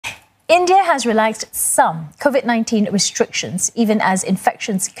India has relaxed some COVID-19 restrictions, even as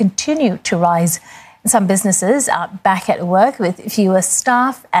infections continue to rise. Some businesses are back at work with fewer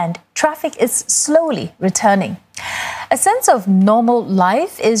staff and traffic is slowly returning. A sense of normal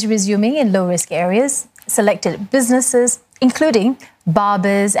life is resuming in low-risk areas. Selected businesses, including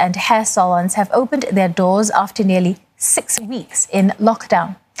barbers and hair salons, have opened their doors after nearly 6 weeks in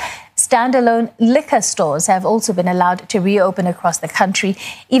lockdown. Standalone liquor stores have also been allowed to reopen across the country,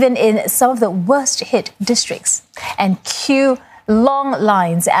 even in some of the worst-hit districts. And cue long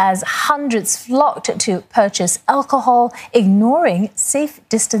lines as hundreds flocked to purchase alcohol, ignoring safe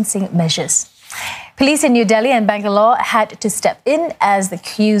distancing measures. Police in New Delhi and Bangalore had to step in as the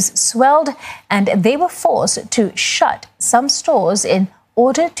queues swelled, and they were forced to shut some stores in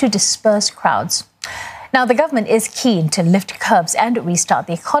order to disperse crowds. Now, the government is keen to lift curbs and restart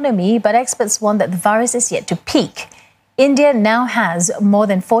the economy, but experts warn that the virus is yet to peak. India now has more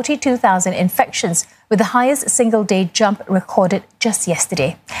than 42,000 infections, with the highest single-day jump recorded just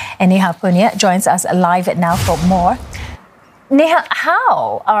yesterday. And Neha Punya joins us live now for more. Neha,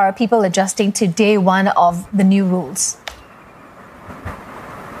 how are people adjusting to day one of the new rules?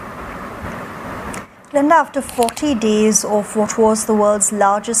 Linda, after 40 days of what was the world's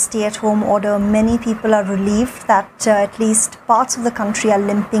largest stay-at-home order, many people are relieved that at least parts of the country are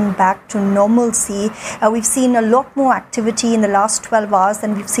limping back to normalcy. We've seen a lot more activity in the last 12 hours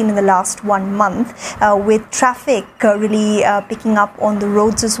than we've seen in the last 1 month, with traffic really picking up on the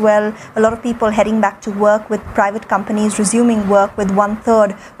roads as well. A lot of people heading back to work, with private companies resuming work with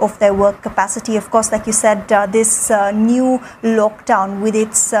 1/3 of their work capacity. Of course, like you said, this new lockdown with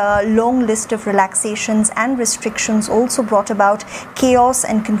its long list of relaxations and restrictions also brought about chaos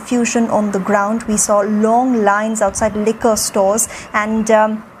and confusion on the ground. We saw long lines outside liquor stores, and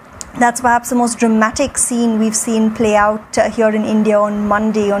that's perhaps the most dramatic scene we've seen play out here in India on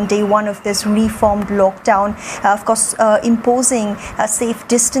Monday, on day one of this reformed lockdown. Of course, imposing safe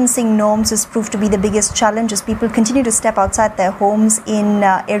distancing norms has proved to be the biggest challenge as people continue to step outside their homes in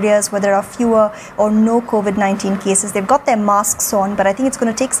areas where there are fewer or no COVID-19 cases. They've got their masks on, but I think it's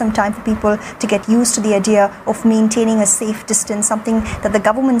going to take some time for people to get used to the idea of maintaining a safe distance, something that the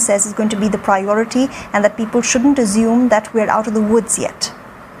government says is going to be the priority, and that people shouldn't assume that we're out of the woods yet.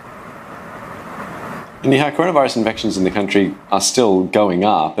 Neha, coronavirus infections in the country are still going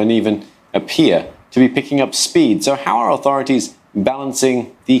up and even appear to be picking up speed. So how are authorities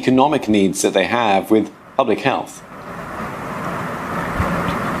balancing the economic needs that they have with public health?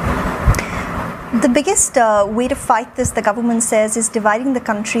 The biggest way to fight this, the government says, is dividing the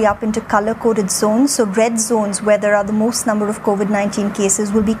country up into color-coded zones. So red zones, where there are the most number of COVID-19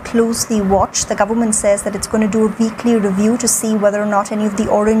 cases, will be closely watched. The government says that it's going to do a weekly review to see whether or not any of the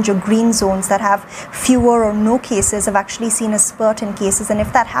orange or green zones that have fewer or no cases have actually seen a spurt in cases. And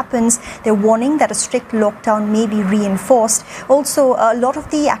if that happens, they're warning that a strict lockdown may be reinforced. Also, a lot of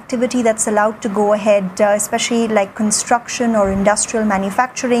the activity that's allowed to go ahead, especially like construction or industrial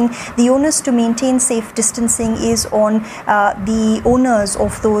manufacturing, the onus to maintain safe distancing is on the owners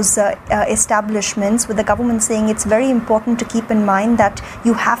of those establishments, with the government saying it's very important to keep in mind that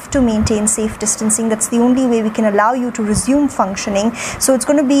you have to maintain safe distancing. That's the only way we can allow you to resume functioning. So it's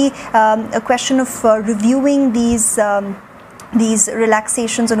going to be a question of reviewing these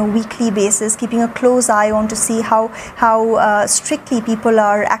relaxations on a weekly basis, keeping a close eye on to see how strictly people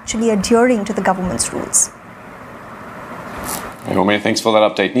are actually adhering to the government's rules. Well, many thanks for that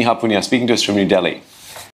update. Neha Punya speaking to us from New Delhi.